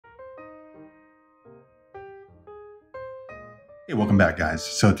Hey, welcome back guys.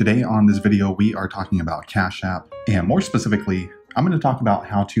 So today on this video, we are talking about Cash App, and more specifically, I'm going to talk about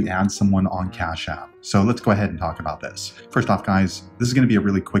how to add someone on Cash App. So let's go ahead and talk about this. First off guys, this is going to be a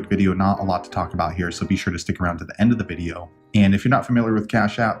really quick video, not a lot to talk about here, so be sure to stick around to the end of the video. And if you're not familiar with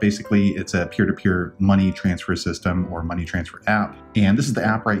Cash App, basically it's a peer-to-peer money transfer system or money transfer app. And this is the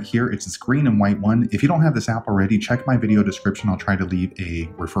app right here. It's this green and white one. If you don't have this app already, check my video description. I'll try to leave a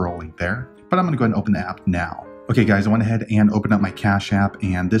referral link there. But I'm going to go ahead and open the app now. Okay guys, I went ahead and opened up my Cash App,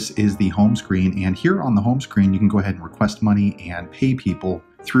 and this is the home screen. And here on the home screen, you can go ahead and request money and pay people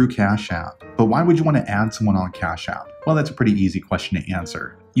through Cash App. But why would you want to add someone on Cash App? Well, that's a pretty easy question to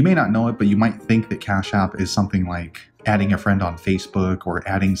answer. You may not know it, but you might think that Cash App is something like adding a friend on Facebook or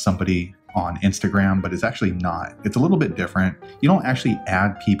adding somebody on Instagram, but it's actually not. It's a little bit different. You don't actually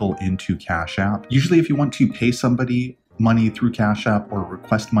add people into Cash App. Usually if you want to pay somebody money through Cash App or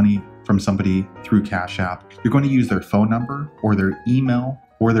request money from somebody through Cash App, you're going to use their phone number or their email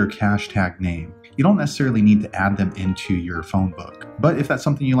or their cashtag name. You don't necessarily need to add them into your phone book. But if that's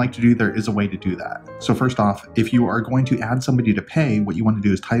something you like to do, there is a way to do that. So first off, if you are going to add somebody to pay, what you want to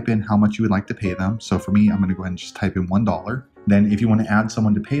do is type in how much you would like to pay them. So for me, I'm going to go ahead and just type in $1. Then if you want to add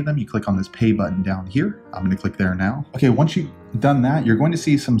someone to pay them, you click on this pay button down here. I'm going to click there now. Okay, once you've done that, you're going to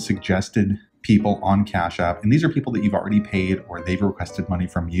see some suggested people on Cash App. And these are people that you've already paid or they've requested money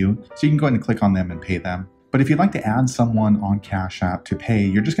from you. So you can go ahead and click on them and pay them. But if you'd like to add someone on Cash App to pay,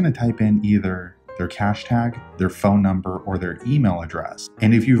 you're just going to type in either their cash tag, their phone number, or their email address.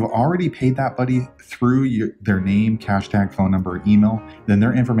 And if you've already paid that buddy through their name, cash tag, phone number, or email, then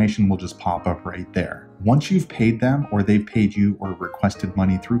their information will just pop up right there. Once you've paid them or they've paid you or requested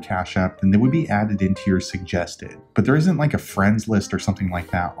money through Cash App, then they would be added into your suggested. But there isn't like a friends list or something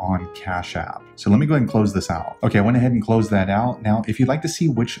like that on Cash App. So let me go ahead and close this out. Okay, I went ahead and closed that out. Now, if you'd like to see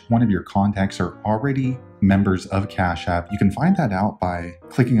which one of your contacts are already members of Cash App, you can find that out by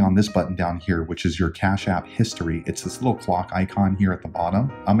clicking on this button down here, which is your Cash App history. It's this little clock icon here at the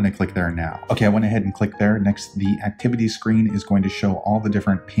bottom. I'm going to click there now. Okay, I went ahead and clicked there. Next, the activity screen is going to show all the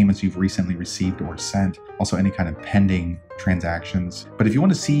different payments you've recently received or sent, also any kind of pending transactions. But if you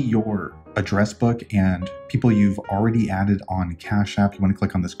want to see your address book and people you've already added on Cash App, you want to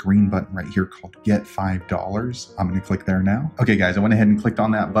click on this green button right here called Get $5. I'm going to click there now. Okay guys, I went ahead and clicked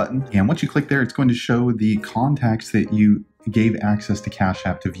on that button. And once you click there, it's going to show the contacts that you gave access to Cash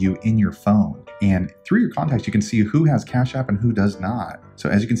App to view in your phone. And through your contacts, you can see who has Cash App and who does not. So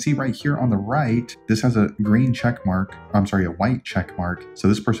as you can see right here on the right, this has a green check mark, a white check mark. So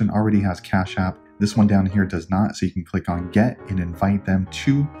this person already has Cash App. This one down here does not, so you can click on Get and invite them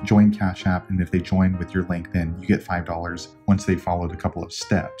to join Cash App. And if they join with your link, then you get $5 once they followed a couple of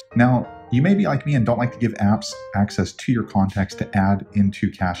steps. Now, you may be like me and don't like to give apps access to your contacts to add into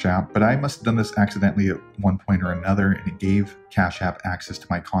Cash App, but I must have done this accidentally at one point or another, and it gave Cash App access to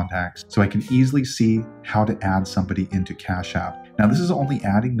my contacts. So I can easily see how to add somebody into Cash App. Now, this is only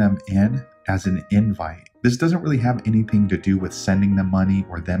adding them in as an invite. This doesn't really have anything to do with sending them money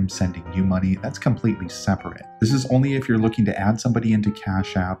or them sending you money. That's completely separate. This is only if you're looking to add somebody into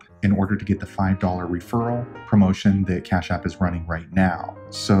Cash App in order to get the $5 referral promotion that Cash App is running right now.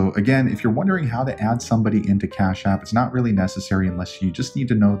 So again, if you're wondering how to add somebody into Cash App, it's not really necessary unless you just need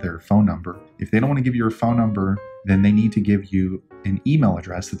to know their phone number. If they don't want to give you your phone number, then they need to give you an email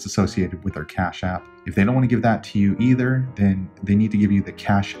address that's associated with their Cash App. If they don't want to give that to you either, then they need to give you the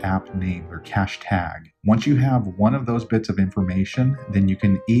Cash App name or cash tag. Once you have one of those bits of information, then you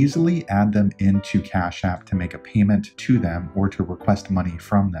can easily add them into Cash App to make a payment to them or to request money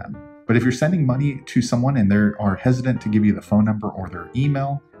from them. But if you're sending money to someone and they are hesitant to give you the phone number or their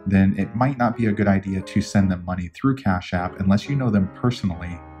email, then it might not be a good idea to send them money through Cash App unless you know them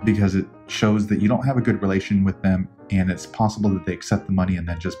personally, because it shows that you don't have a good relation with them and it's possible that they accept the money and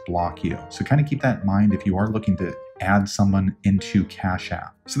then just block you. So kind of keep that in mind if you are looking to add someone into Cash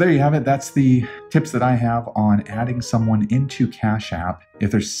App. So there you have it. That's the tips that I have on adding someone into Cash App. If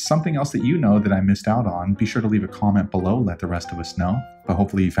there's something else that you know that I missed out on, be sure to leave a comment below, let the rest of us know. But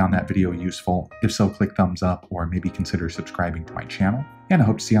hopefully you found that video useful. If so, click thumbs up or maybe consider subscribing to my channel. And I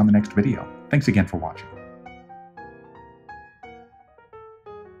hope to see you on the next video. Thanks again for watching.